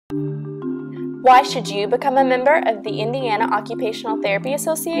Why should you become a member of the Indiana Occupational Therapy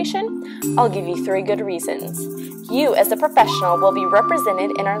Association? I'll give you 3 good reasons. You, as a professional, will be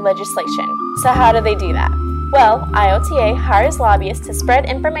represented in our legislation. So how do they do that? Well, IOTA hires lobbyists to spread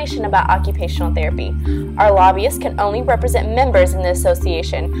information about occupational therapy. Our lobbyists can only represent members in the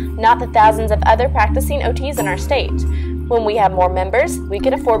association, not the thousands of other practicing OTs in our state. When we have more members, we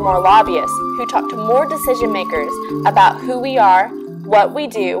can afford more lobbyists who talk to more decision makers about who we are, what we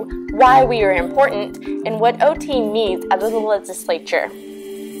do, why we are important, and what OT needs out of the legislature.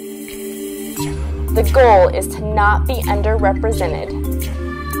 The goal is to not be underrepresented.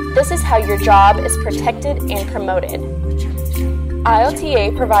 This is how your job is protected and promoted.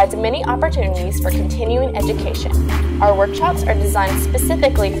 IOTA provides many opportunities for continuing education. Our workshops are designed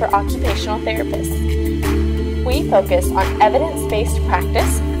specifically for occupational therapists. We focus on evidence-based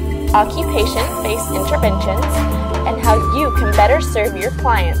practice, occupation-based interventions, and how you can better serve your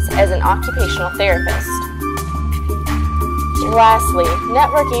clients as an occupational therapist. Lastly,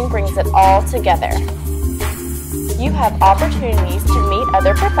 networking brings it all together. You have opportunities to meet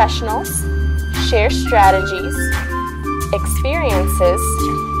other professionals, share strategies, experiences,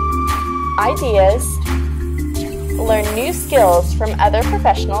 ideas, learn new skills from other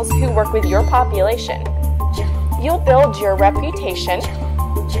professionals who work with your population. You'll build your reputation,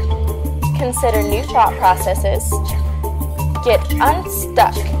 consider new thought processes, get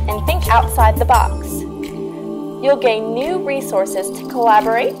unstuck, and think outside the box. You'll gain new resources to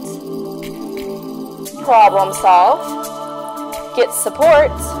collaborate, problem solve, get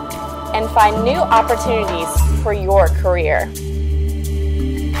support, and find new opportunities for your career.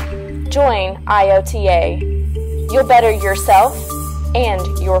 Join IOTA. You'll better yourself and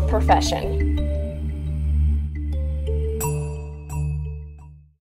your profession.